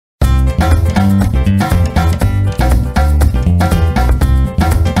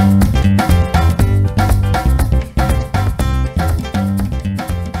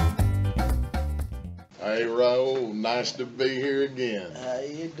Nice to be here again. How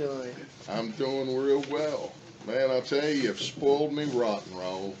you doing? I'm doing real well. Man, I'll tell you, you've spoiled me rotten,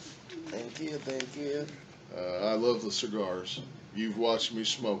 Raul. Thank you, thank you. I love the cigars. You've watched me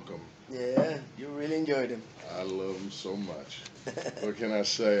smoke them. Yeah, you really enjoyed him. I love them so much. What can I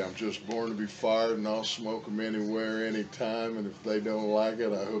say? I'm just born to be fired, and I'll smoke them anywhere, anytime. And if they don't like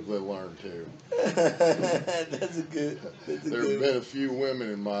it, I hope they learn to. That's a good. There have been a few women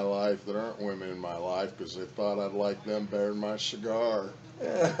in my life that aren't women in my life because they thought I'd like them better than my cigar.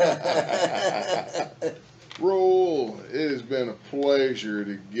 Raul, it has been a pleasure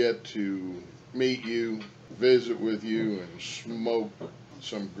to get to meet you, visit with you, and smoke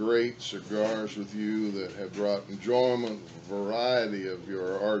some great cigars with you that have brought enjoyment, a variety of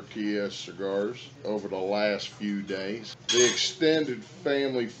your RTS cigars over the last few days. The extended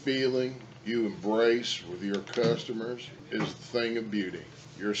family feeling you embrace with your customers is the thing of beauty.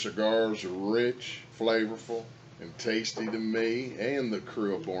 Your cigars are rich, flavorful, and tasty to me and the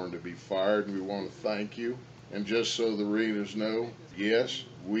crew of Born to Be Fired, and we want to thank you. And just so the readers know, yes,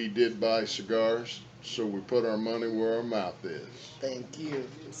 we did buy cigars, so we put our money where our mouth is. Thank you.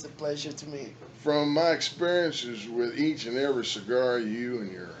 It's a pleasure to meet. From my experiences with each and every cigar you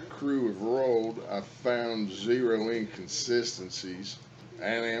and your crew have rolled, I've found zero inconsistencies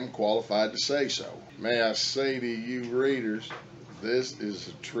and am qualified to say so. May I say to you readers, this is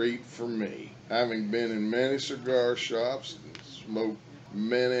a treat for me. Having been in many cigar shops and smoked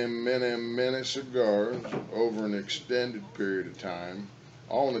many cigars over an extended period of time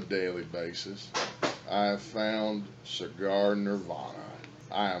on a daily basis, I have found cigar nirvana.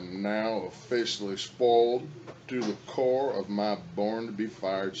 I am now officially spoiled to the core of my Born to Be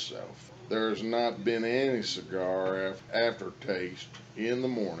Fired self. There has not been any cigar aftertaste in the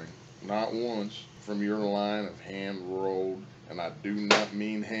morning, not once, from your line of hand-rolled, and I do not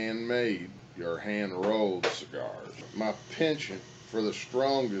mean handmade, your hand-rolled cigars. My penchant for the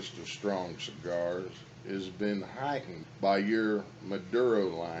strongest of strong cigars has been heightened by your Maduro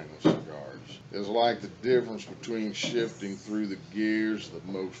line of cigars. It's like the difference between shifting through the gears of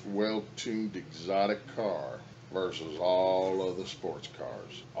the most well-tuned exotic car versus all other sports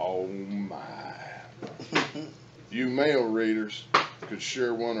cars. Oh my. You male readers could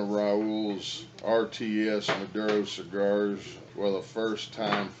share one of Raul's RTS Maduro cigars with a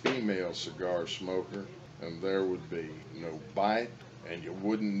first-time female cigar smoker, and there would be no bite, and you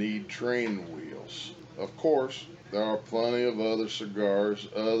wouldn't need training wheels. Of course, there are plenty of other cigars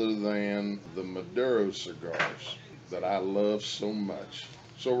other than the Maduro cigars that I love so much.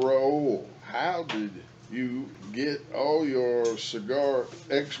 So Raul, how did you get all your cigar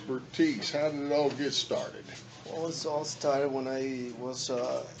expertise? How did it all get started? Well, it all started when I was,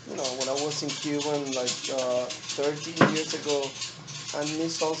 when I was in Cuba, like 13 years ago. And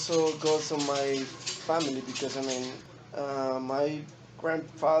this also goes on my family because, my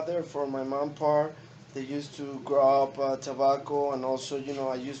grandfather, for my mom part, they used to grow up tobacco, and also,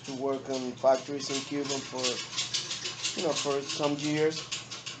 I used to work in factories in Cuba for some years.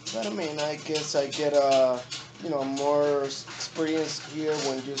 But I guess I get more experience here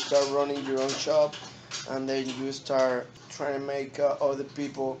when you start running your own shop, and then you start trying to make other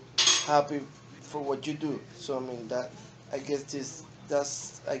people happy for what you do. So that I guess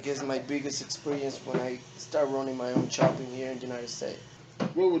that's my biggest experience when I start running my own shop in here in the United States.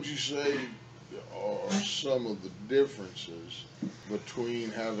 What would you say are some of the differences between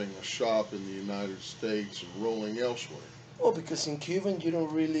having a shop in the United States and rolling elsewhere? Well, because in Cuban you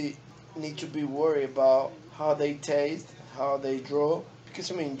don't really need to be worried about how they taste, how they draw,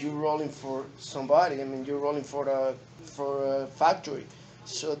 because you're rolling for somebody. You're rolling for a factory,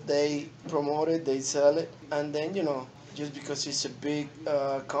 so they promote it, they sell it, and then just because it's a big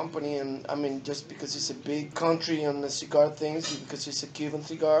company, and just because it's a big country on the cigar things, because it's a Cuban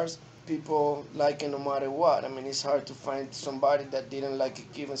cigars, people like it no matter what. It's hard to find somebody that didn't like a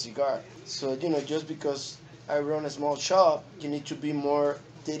Cuban cigar. So just because I run a small shop, you need to be more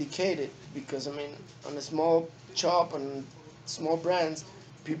dedicated, because on a small shop and small brands,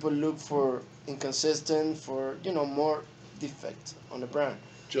 people look for inconsistent, for more defect on the brand.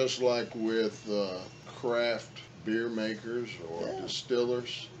 Just like with craft beer makers or Yeah.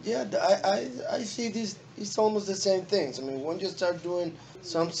 distillers. Yeah, I see this. It's almost the same things. When you start doing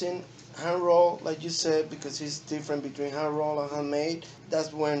something hand roll, like you said, because it's different between hand roll and handmade,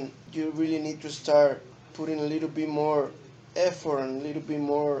 that's when you really need to start putting a little bit more effort and a little bit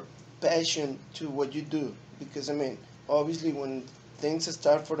more passion to what you do. Because obviously, when things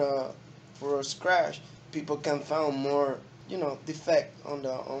start for a scratch, people can find more defect on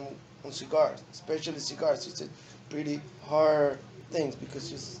cigars, especially cigars. It's a pretty hard thing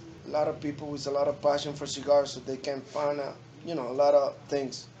because a lot of people with a lot of passion for cigars, so they can find a lot of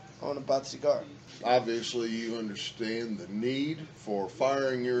things on a bad cigar. Obviously, you understand the need for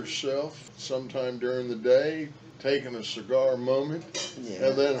firing yourself sometime during the day, taking a cigar moment, Yeah,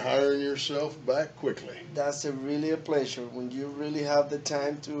 and then hiring yourself back quickly. that's really a pleasure when you really have the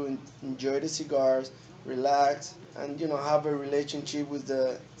time to enjoy the cigars, relax, and have a relationship with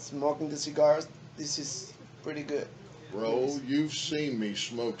the smoking the cigars. This is pretty good. I mean, Raul, you've seen me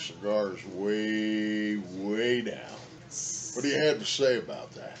smoke cigars way, way down. What do you have to say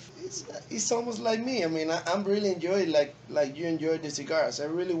about that? it's almost like me. I mean, I'm really enjoying like you enjoy the cigars. I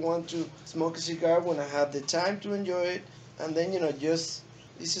really want to smoke a cigar when I have the time to enjoy it, and then just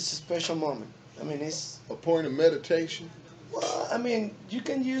this is a special moment. I mean, it's A point of meditation? well, I mean, you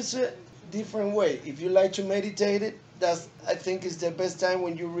can use it different way. If you like to meditate it, that's I think is the best time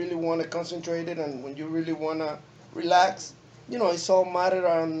when you really want to concentrate it and when you really want to relax. It's all matter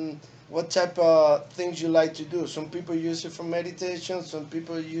on what type of things you like to do. Some people use it for meditation. Some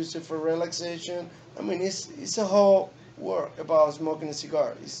people use it for relaxation. I mean, it's a whole work about smoking a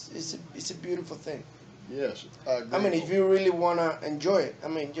cigar. It's a beautiful thing. Yes, I I agree. mean, if you really wanna enjoy it, I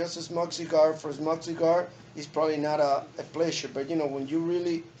mean, just a smoke cigar for a smoke cigar is probably not a pleasure. But when you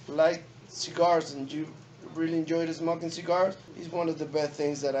really like cigars and you really enjoy the smoking cigars, it's one of the best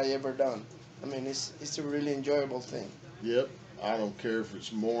things that I ever done. I mean, it's a really enjoyable thing. Yep, I don't care if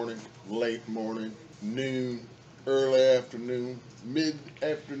it's morning, late morning, noon, early afternoon, mid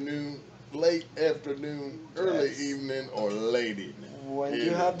afternoon, late afternoon, early Yes. evening, or late evening. When you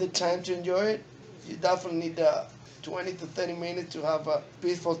Either. have the time to enjoy it, you definitely need 20 to 30 minutes to have a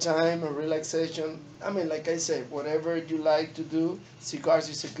peaceful time and relaxation. I mean, like I said, whatever you like to do, cigars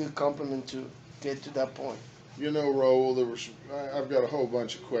is a good complement to get to that point. You know, Raul, I've got a whole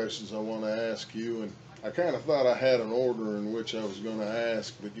bunch of questions I want to ask you, and I kind of thought I had an order in which I was going to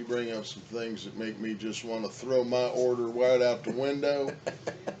ask, but you bring up some things that make me just want to throw my order right out the window.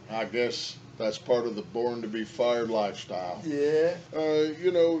 I guess that's part of the born to be fired lifestyle. Yeah.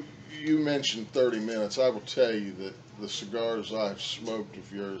 You know, you mentioned 30 minutes. I will tell you that the cigars I've smoked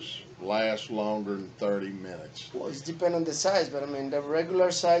of yours last longer than 30 minutes. Well, it's depend on the size, but I mean the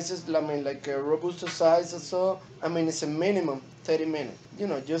regular sizes. I mean like a robusto size or so. I mean it's a minimum 30 minutes.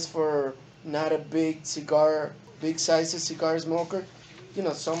 Just for not a big cigar, big sizes cigar smoker.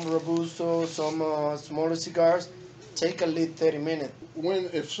 Some robusto, some smaller cigars take at least 30 minutes.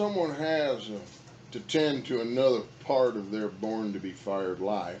 If someone has to tend to another part of their born to be fired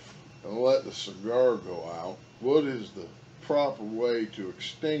life and let the cigar go out, what is the proper way to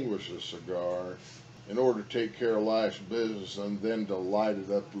extinguish a cigar in order to take care of life's business and then to light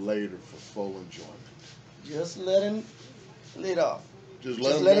it up later for full enjoyment? Just let him lit off. Just let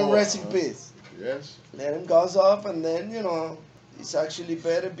Just them let him go rest out, in huh? peace. Yes? Let him goes off, and then it's actually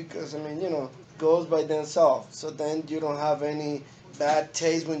better because I mean goes by themselves. So then you don't have any bad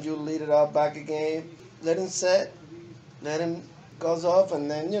taste when you lit it up back again. Let him set. Let him goes off, and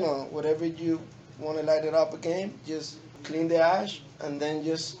then whatever you want to light it up again, just clean the ash, and then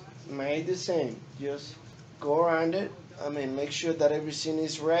just make the same. Just go around it. I mean, make sure that everything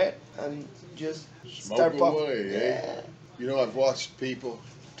is red, and just Smoke start puffing. away, eh? Yeah. You know, I've watched people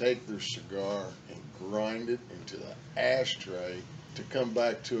take their cigar and grind it into the ashtray to come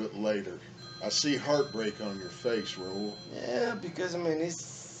back to it later. I see heartbreak on your face, Raul. Yeah, because I mean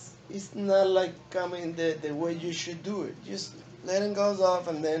it's not like coming the way you should do it. Just let it goes off,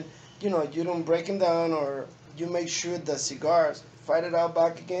 and then you don't break them down, or you make sure the cigars fight it out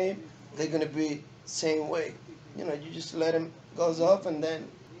back again. They're gonna be same way. You just let them goes off, and then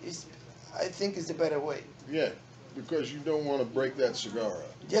it's I think it's the better way. Yeah, because you don't want to break that cigar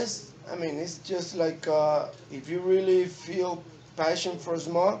up. Just I mean it's just like if you really feel passion for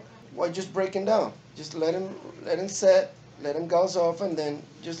smoke, why just breaking down? Just let him set, let him goes off, and then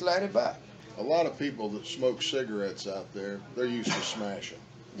just light it back. A lot of people that smoke cigarettes out there, they're used to smashing.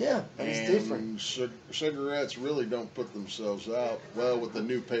 Yeah, and it's different. And cigarettes really don't put themselves out. Well, with the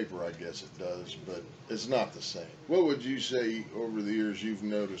new paper, I guess it does, but it's not the same. What would you say over the years you've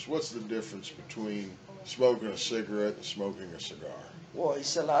noticed? What's the difference between smoking a cigarette and smoking a cigar? Well,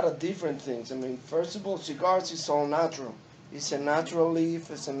 it's a lot of different things. I mean, first of all, cigars is all natural. It's a natural leaf.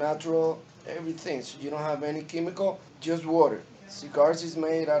 It's a natural everything. So you don't have any chemical, just water. Cigars is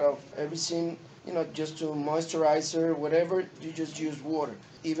made out of everything. Just to moisturizer, whatever. You just use water.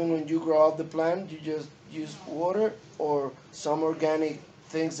 Even when you grow up the plant, you just use water or some organic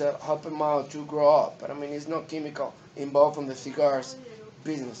things that help them out to grow up. But I mean, it's no chemical involved in the cigars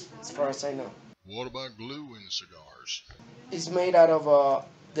business, as far as I know. What about glue in cigars? It's made out of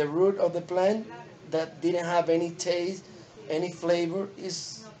the root of the plant that didn't have any taste, any flavor.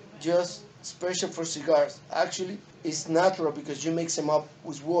 Is just special for cigars. Actually, it's natural because you mix them up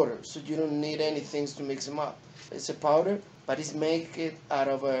with water, so you don't need anything to mix them up. It's a powder, but it's made it out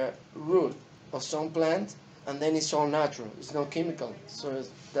of a root of some plant, and then it's all natural. It's no chemical, so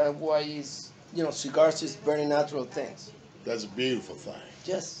that's why cigars is very natural things. That's a beautiful thing.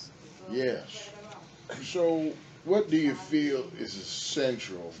 Yes. Yes. So, what do you feel is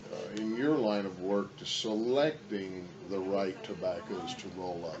essential in your line of work to selecting the right tobaccos to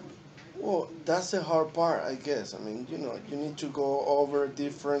roll up? Well, that's the hard part, I guess. I mean, you need to go over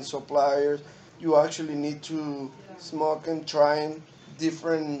different suppliers. You actually need to smoke and try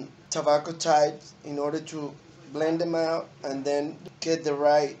different tobacco types in order to blend them out and then get the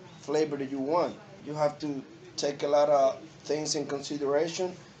right flavor that you want. You have to take a lot of things in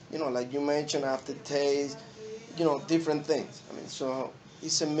consideration. Like you mentioned, aftertaste, different things. I mean, so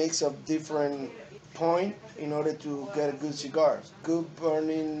it's a mix of different point in order to get a good cigar. Good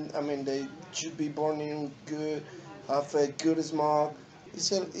burning. I mean, they should be burning good, have a good smoke.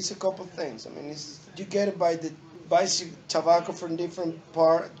 It's a couple things. I mean, you get it by tobacco from different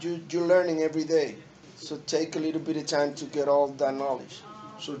part. You're learning every day. So take a little bit of time to get all that knowledge.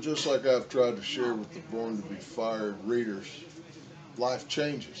 So, just like I've tried to share with the Born to Be Fired readers, life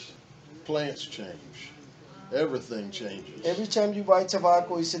changes, plants change, everything changes. Every time you buy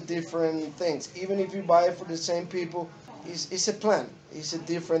tobacco, it's a different things. Even if you buy it for the same people, it's a plant. It's a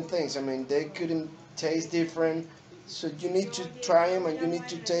different things. I mean, they couldn't taste different. So you need to try them and you need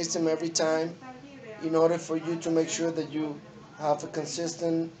to taste them every time in order for you to make sure that you have a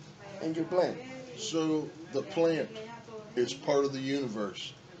consistent in your blend. So, the plant is part of the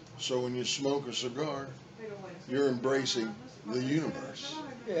universe. So, when you smoke a cigar, you're embracing the universe.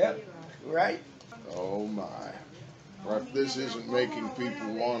 Yeah, right. Oh my. Well, if this isn't making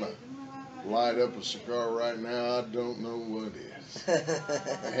people want to light up a cigar right now, I don't know what is.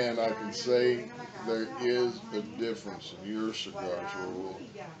 And I can say there is a difference in your cigars, Raul,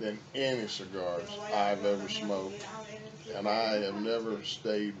 than any cigars I've ever smoked. And I have never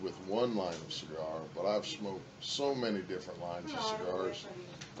stayed with one line of cigar, but I've smoked so many different lines of cigars.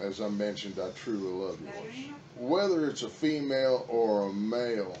 As I mentioned, I truly love yours. Whether it's a female or a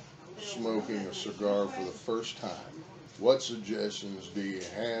male smoking a cigar for the first time, what suggestions do you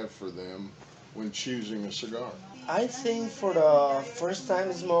have for them when choosing a cigar? I think for the first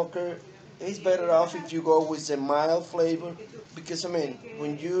time smoker, it's better off if you go with a mild flavor because I mean,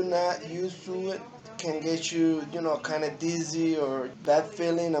 when you're not used to it, can get you, kind of dizzy or bad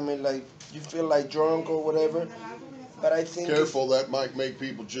feeling. I mean, like you feel like drunk or whatever. But I think Careful, that might make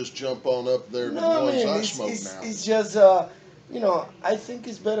people just jump on up there to the no, I ones mean I it's smoke it's, now. it's just I think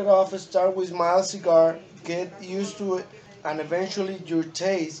it's better off to start with mild cigar, get used to it, and eventually your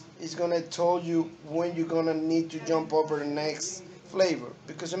taste is gonna tell you when you're gonna need to jump over the next flavor.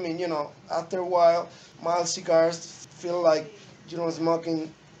 Because I mean, after a while, mild cigars feel like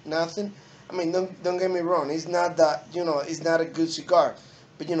smoking nothing. I mean, don't get me wrong. It's not that it's not a good cigar,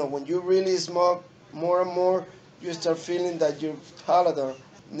 but when you really smoke more and more, you start feeling that your palate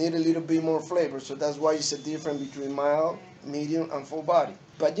need a little bit more flavor. So that's why it's a difference between mild, medium, and full body.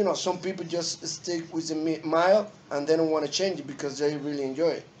 But some people just stick with the mild and they don't want to change it because they really enjoy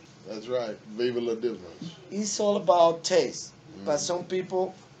it. That's right. Viva la difference. It's all about taste. But Mm. some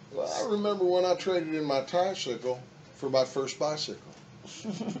people, Well, I remember when I traded in my tricycle for my first bicycle.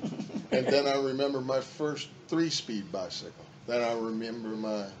 And then I remember my first 3-speed bicycle. Then I remember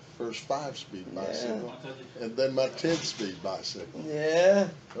my first 5-speed bicycle. And then my 10-speed bicycle. yeah.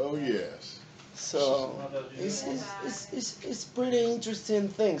 Oh, yes. So it's pretty interesting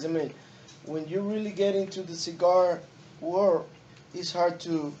things. I mean, when you really get into the cigar world, it's hard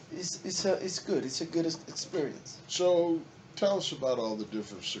to. It's good. It's a good experience. So tell us about all the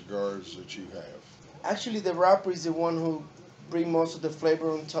different cigars that you have. Actually, the wrapper is the one who bring most of the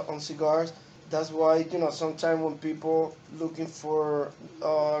flavor on cigars. That's why sometimes when people looking for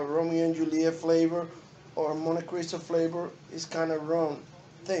Romeo and Juliet flavor or Monte Cristo flavor, it's kind of wrong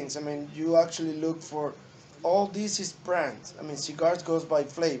things. I mean, you actually look for all these is brands. I mean, cigars goes by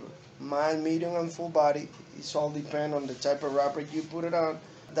flavor. Mild, medium, and full body. It's all depend on the type of wrapper you put it on.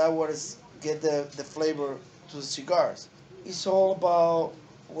 That what is get the flavor to the cigars. It's all about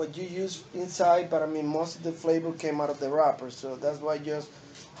what you use inside, but I mean, most of the flavor came out of the wrapper. So that's why just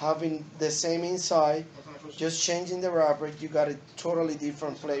having the same inside, just changing the wrapper, you got a totally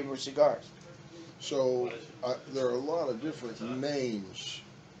different flavor cigars. So there are a lot of different names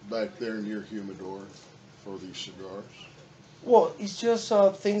back there in your humidor for these cigars. Well, it's just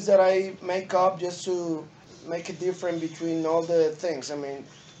things that I make up just to make a difference between all the things. I mean,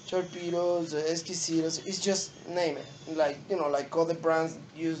 torpedoes, exquisitos. It's just name it. Like like other brands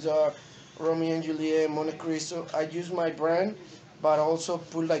use Romeo and Juliet, Monte Cristo. I use my brand, but also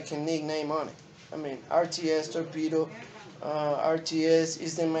put like a nickname on it. I mean, RTS torpedo. RTS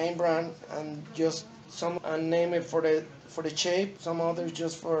is the main brand, and just some name it for the shape. Some others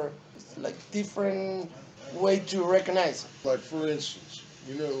just for like different way to recognize it. Like for instance,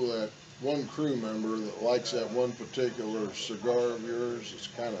 you know that one crew member that likes that one particular cigar of yours. It's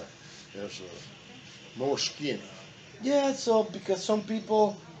kind of it's more skinny. Yeah, so because some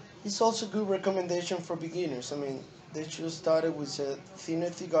people, it's also good recommendation for beginners. I mean, they should start it with a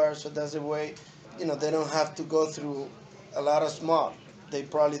thinner cigar, so that's the way, they don't have to go through a lot of smoke. They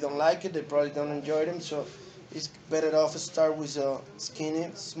probably don't like it. They probably don't enjoy them. So it's better off to start with a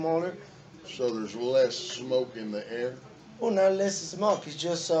skinny, smaller. So there's less smoke in the air. Well, not less smoke. It's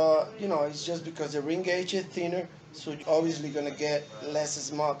just, it's just because the ring gauge is thinner, so you're obviously gonna get less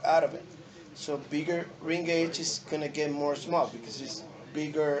smoke out of it. So bigger ring gauge is gonna get more smoke because it's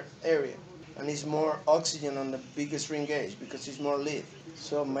bigger area, and it's more oxygen on the biggest ring gauge because it's more lead.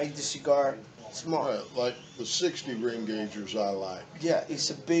 So make the cigar small. Right, like the 60 ring gaugers I like. Yeah, it's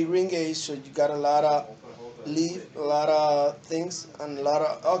a big ring gauge, so you got a lot of leaf, a lot of things, and a lot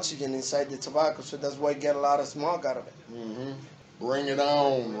of oxygen inside the tobacco. So that's why you get a lot of smoke out of it. Hmm. Bring it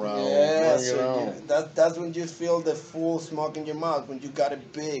on, Raul. Yeah, Bring it so on. that's when you feel the full smoke in your mouth when you got a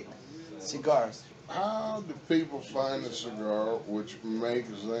big cigars. How do people find a cigar which makes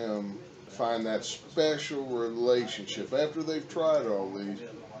them find that special relationship after they've tried all these?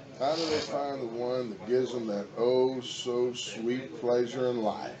 How do they find the one that gives them that oh so sweet pleasure in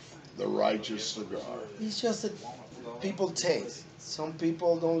life? The righteous cigar. It's just that people taste. Some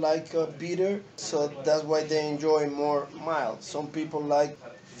people don't like bitter, so that's why they enjoy more mild. Some people like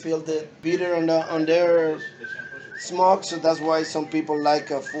feel the bitter on their smoke, so that's why some people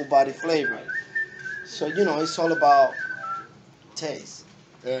like a full body flavor. So it's all about taste.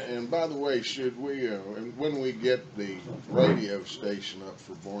 And by the way, should we, and when we get the radio station up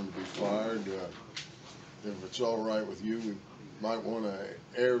for Born to Be Fired, if it's all right with you, we might want to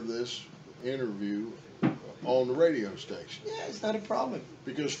air this interview on the radio station. Yeah, it's not a problem.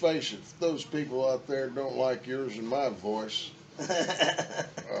 Because face it, if those people out there don't like yours and my voice,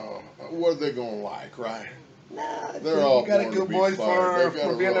 what are they going to like, right? Nah, They're all you got a born to good be voice fired. They for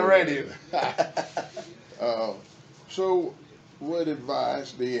got a being a roll. radio. So, what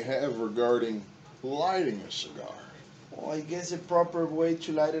advice do you have regarding lighting a cigar? Well, I guess the proper way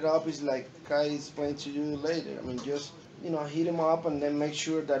to light it up is like I explained to you later. I mean, just heat them up and then make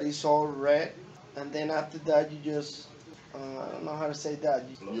sure that it's all red, and then after that you just I don't know how to say that.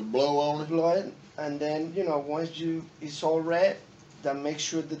 You blow on it? Blow it, and then once it's all red, then make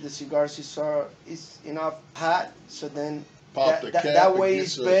sure that the cigars is enough hot. So then Pop the cap that and way get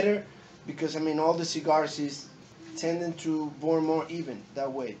it's some- better because I mean all the cigars is tending to burn more even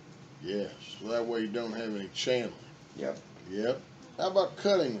that way. Yes, so that way you don't have any channeling. Yep. Yep. How about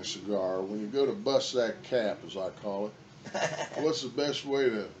cutting a cigar when you go to bust that cap, as I call it? What's the best way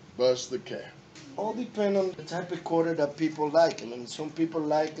to bust the cap? All depend on the type of quarter that people like. I mean, some people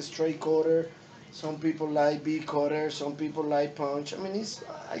like a straight quarter, some people like B quarter, some people like punch. I mean,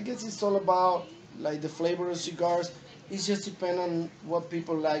 I guess it's all about like the flavor of cigars. It just depends on what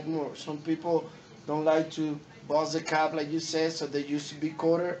people like more. Some people don't like to bust the cap like you said, so they use B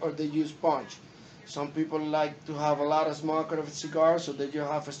quarter or they use punch. Some people like to have a lot of smoke out of a cigar, so they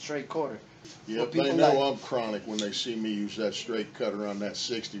just have a straight quarter. Yep, people they know like- I'm chronic when they see me use that straight cutter on that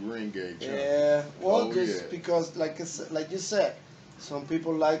 60 ring gauge. Huh? Yeah, well, Oh, just yeah. because, like you said, some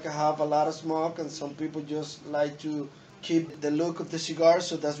people like to have a lot of smoke, and some people just like to keep the look of the cigar,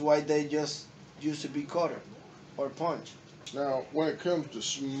 so that's why they just use a big cutter or punch. Now, when it comes to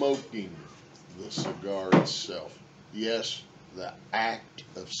smoking the cigar itself, yes, the act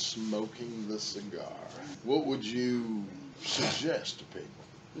of smoking the cigar, what would you suggest to people?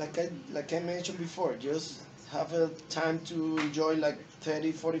 Like I mentioned before, just have a time to enjoy like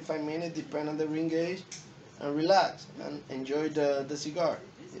 30, 45 minutes, depending on the ring gauge, and relax and enjoy the cigar.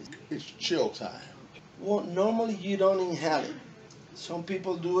 It's chill time. Well, normally you don't inhale it. Some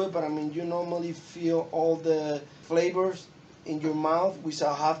people do it, but I mean, you normally feel all the flavors in your mouth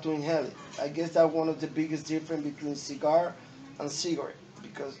without have to inhale it. I guess that's one of the biggest difference between cigar and cigarette,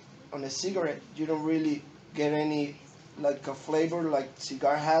 because on a cigarette you don't really get any like a flavor like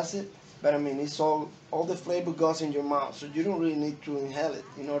cigar has it, but I mean it's all the flavor goes in your mouth, so you don't really need to inhale it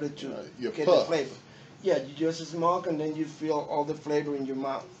in order to You get puff. the flavor. Yeah, you just smoke and then you feel all the flavor in your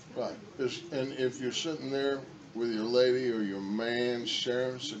mouth. Right. And if you're sitting there with your lady or your man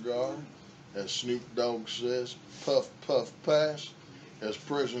sharing a cigar, as Snoop Dogg says, puff, puff, pass, as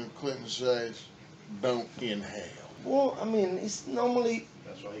President Clinton says, don't inhale. Well, I mean, it's normally,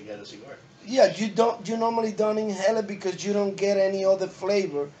 That's why he got a cigar. yeah, you normally don't inhale it because you don't get any other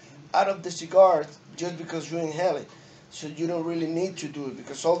flavor out of the cigar just because you inhale it. So you don't really need to do it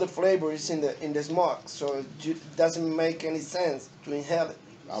because all the flavor is in the smoke. So it doesn't make any sense to inhale it.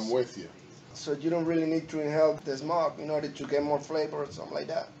 I'm with you. So you don't really need to inhale the smoke in order to get more flavor or something like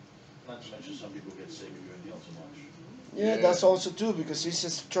that. Not to mention some people get sick if you inhale too much. Yeah, Yeah. that's also too because it's the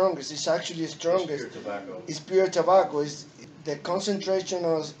strongest. It's actually the strongest. It's pure tobacco. It's pure tobacco. It's the concentration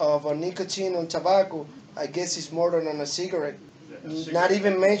of nicotine on tobacco. I guess is more than on a cigarette. Yeah, a Not cigarette.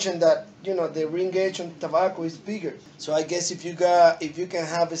 even mention that the ring gauge on tobacco is bigger. So I guess if you can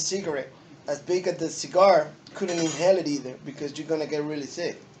have a cigarette as big as the cigar, couldn't inhale it either because you're gonna get really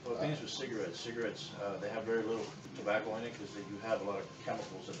sick. Well, the thing is with cigarettes, they have very little tobacco in it because you have a lot of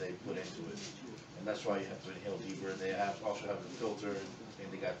chemicals that they put into it. And that's why you have to inhale deeper. And they also have the filter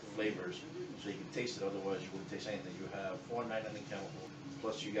and they got flavors so you can taste it. Otherwise, you wouldn't taste anything. You have 499 chemicals,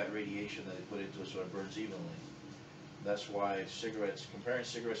 plus you got radiation that they put into it so it burns evenly. That's why comparing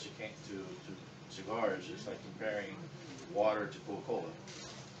cigarettes to cigars is like comparing water to Coca-Cola.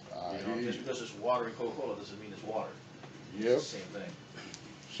 Just because it's water in Coca-Cola doesn't mean it's water. Yep. It's the same thing.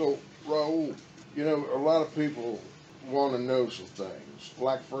 So, Raul, a lot of people want to know some things.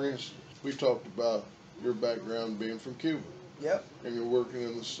 Like, for instance, we talked about your background being from Cuba. Yep. And you're working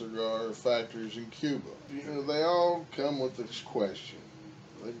in the cigar factories in Cuba. They all come with this question.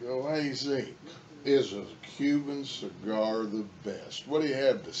 They go, hey, Zeke, is a Cuban cigar the best? What do you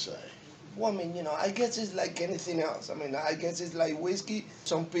have to say? Well, I mean, I guess it's like anything else. I mean, I guess it's like whiskey.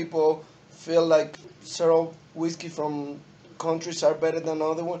 Some people feel like several whiskey from countries are better than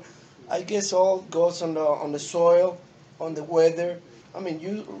other one. I guess all goes on the soil, on the weather. I mean,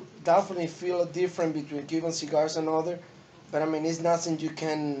 you definitely feel a difference between Cuban cigars and other, but I mean, it's nothing you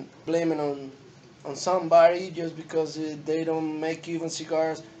can blame it on somebody just because they don't make Cuban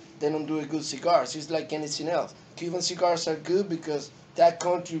cigars. They don't do a good cigars. It's like anything else. Cuban cigars are good because that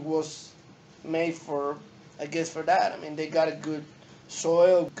country was made for, I guess, for that. I mean, they got a good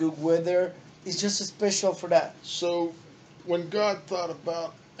soil, good weather. It's just special for that. So, when God thought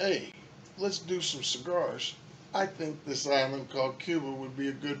about, hey, let's do some cigars, I think this island called Cuba would be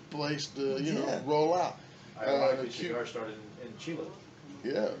a good place to, Yeah. roll out. Ironically, cigars started in Chile.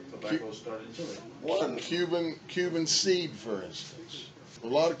 Yeah. Tobacco started in Chile. One Cuban seed, for instance. A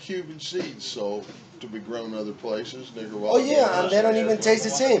lot of Cuban seeds sold to be grown other places. Oh yeah, and they don't even taste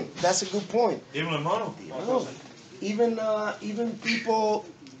the same. That's a good point. Dímelo, hermano. No. Even people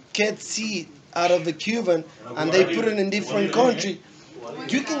get seed out of the Cuban and they put it in different country.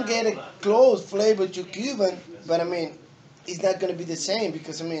 You can get a close flavor to Cuban, but I mean, it's not gonna be the same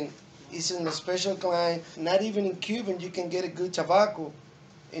because I mean, it's in a special kind. Not even in Cuban you can get a good tobacco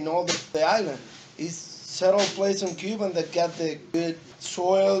in all the island. It's several places in Cuban that got the good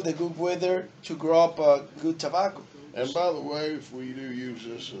soil, the good weather to grow up a good tobacco. And by the way, if we do use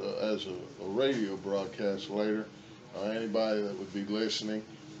this as a radio broadcast later, anybody that would be listening,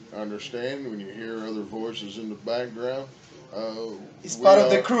 understand when you hear other voices in the background, It's part of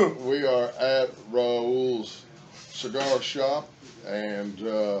the crew. We are at Raul's cigar shop, and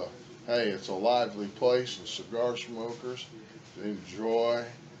hey, it's a lively place, and cigar smokers enjoy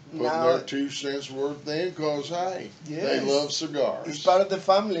putting Now- their 2 cents worth in, because hey, they Yes. love cigars. It's part of the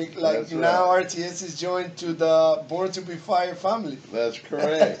family. Like That's now, right. RTS is joined to the Born to Be Fire family. That's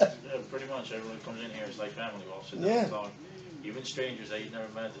correct. Yeah, pretty much. Everyone comes in here. It's like family. We all sit down Yeah. and talk. Even strangers that you've never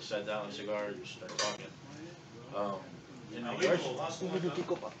met, they sat down with a cigar and just start talking. In regards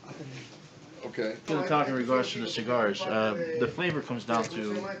Okay. to the talk in regards to the cigars, the flavor comes down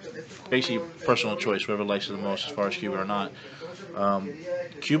to basically personal choice, whoever likes it the most, as far as Cuban or not.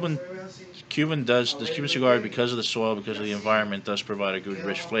 Cuban cigar, because of the soil, because of the environment, does provide a good,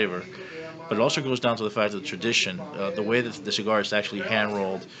 rich flavor. But it also goes down to the fact of the tradition, the way that the cigar is actually hand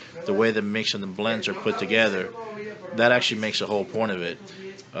rolled, the way the mix and the blends are put together. That actually makes the whole point of it.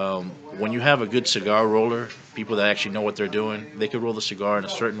 When you have a good cigar roller, people that actually know what they're doing, they could roll the cigar in a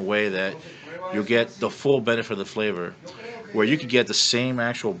certain way that you'll get the full benefit of the flavor. Where you could get the same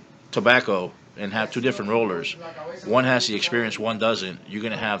actual tobacco and have 2 different rollers. One has the experience, one doesn't. You're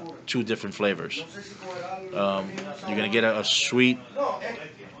going to have 2 different flavors. You're going to get a sweet,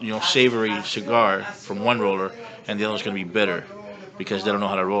 savory cigar from one roller, and the other one's going to be bitter because they don't know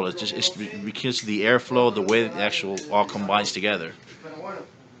how to roll it. It's because of the airflow, the way it actually all combines together.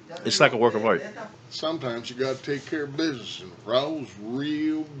 It's like a work of art. Sometimes you got to take care of business, and Raul's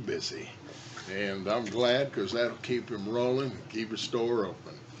real busy. And I'm glad, because that'll keep him rolling and keep his store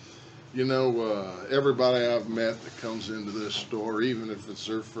open. You know, everybody I've met that comes into this store, even if it's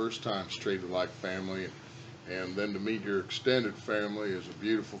their first time, is treated like family. And then to meet your extended family is a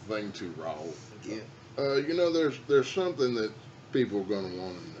beautiful thing too, Raul. Yeah. You know, there's something that people are going to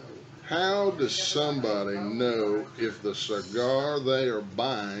want to know. How does somebody know if the cigar they are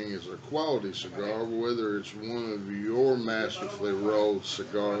buying is a quality cigar, whether it's one of your masterfully rolled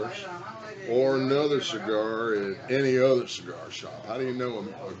cigars or another cigar at any other cigar shop? How do you know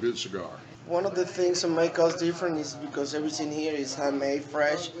a good cigar? One of the things that make us different is because everything here is handmade,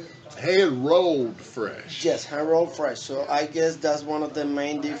 fresh. Hand rolled fresh. Yes, hand rolled fresh. So I guess that's one of the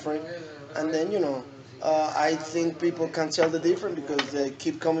main difference. And then I think people can tell the difference because they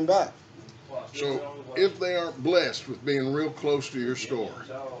keep coming back. So if they aren't blessed with being real close to your store,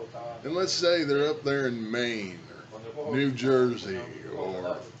 and let's say they're up there in Maine or New Jersey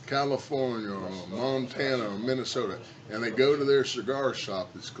or California or Montana or Minnesota, and they go to their cigar shop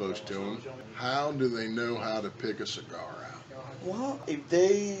that's close to them, how do they know how to pick a cigar out? Well, if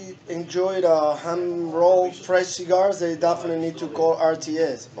they enjoyed hand-rolled fresh cigars, they definitely need to call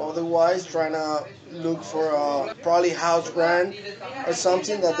RTS. Otherwise, trying to look for probably house brand or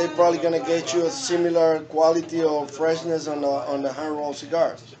something that they're probably gonna get you a similar quality or freshness on the hand-rolled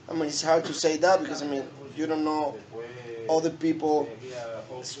cigars. I mean, it's hard to say that because you don't know other people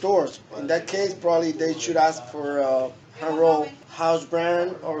stores. In that case, probably they should ask for hand-rolled house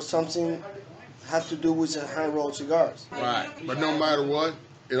brand or something have to do with the hand-rolled cigars. Right, but no matter what,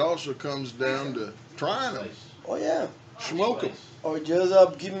 it also comes down to trying them, Oh yeah. smoke them. Or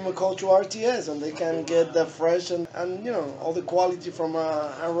just give them a call to RTS and they can get the fresh and all the quality from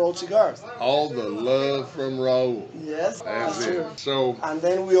hand-rolled cigars. All the love from Raul. Yes, That's that's it. true. So, And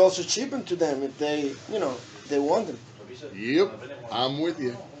then we also ship them to them if they want them. yep, I'm with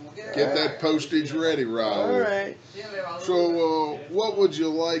you. Get that postage ready, Raul. All right. So, what would you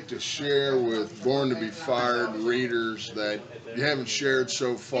like to share with Born to Be Fired readers that you haven't shared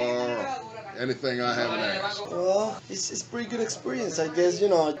so far? Anything I haven't asked? Well, it's pretty good experience. I guess,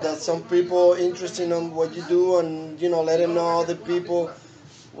 that some people interested in what you do and, let them know other people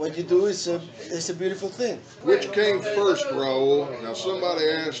what you do is a beautiful thing. Which came first, Raul? Now, somebody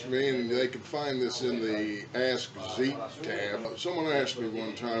asked me, and they could find this in the Ask Zeke tab. Someone asked me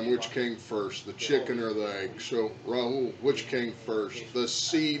one time which came first, the chicken or the egg. So, Raul, which came first, the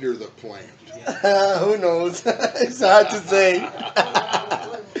seed or the plant? Who knows? It's hard to say.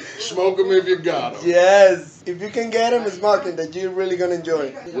 Smoke them if you got them. Yes. If you can get them, it's marketing that you're really going to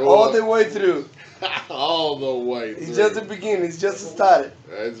enjoy it. All the way through. All the way through. It's just the beginning. It's just the start.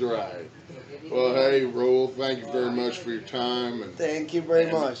 That's right. Well, hey, Raul, thank you very much for your time. And Thank you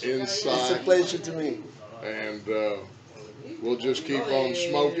very much. insight. It's a pleasure to me. And we'll just keep on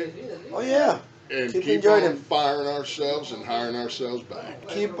smoking Oh, yeah. and Keep keep enjoying on them. firing ourselves and hiring ourselves back.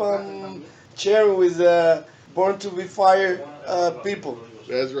 Keep on sharing with Born to Be Fired people.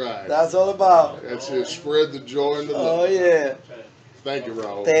 That's right. That's all about. That's it. Spread the joy and the Oh, love. yeah. Thank you,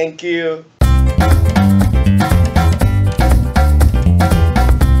 Raul. Thank you.